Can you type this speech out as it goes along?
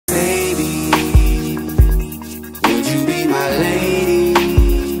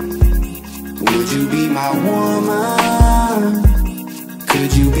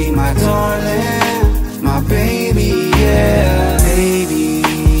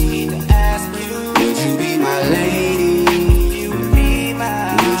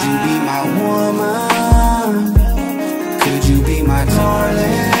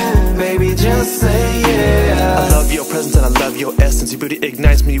beauty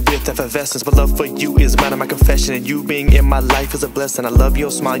ignites me with effervescence. But love for you is mine and my confession, and you being in my life is a blessing. I love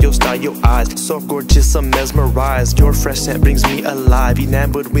your smile, your style, your eyes, so gorgeous, I'm mesmerized. Your fresh scent brings me alive,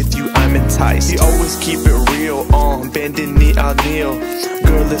 enamored with you, I'm enticed. You always keep it real, bending knee, I'll kneel.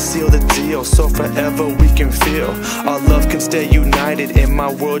 Girl, let's seal the deal, so forever we can feel. Our love can stay united, in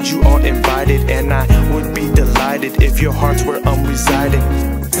my world you are invited. And I would be delighted if your hearts were unresided.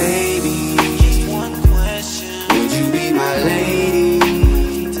 Baby, just one question. Would you be my lady?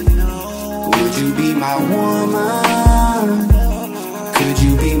 Would you be my woman? Could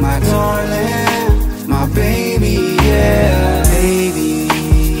you be my darling, my baby, yeah. Baby,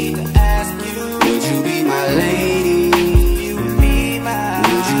 would you be my lady?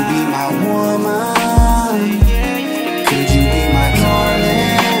 Would you be my woman? Could you be my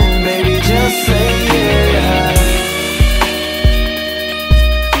darling, baby, just say yeah.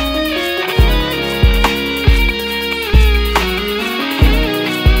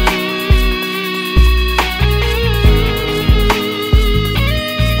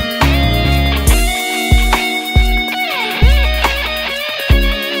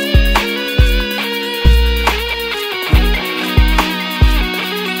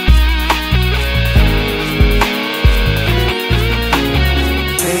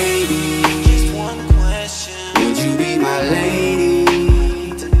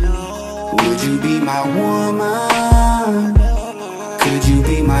 Would you be my woman? Could you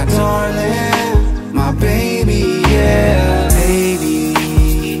be my darling, my baby?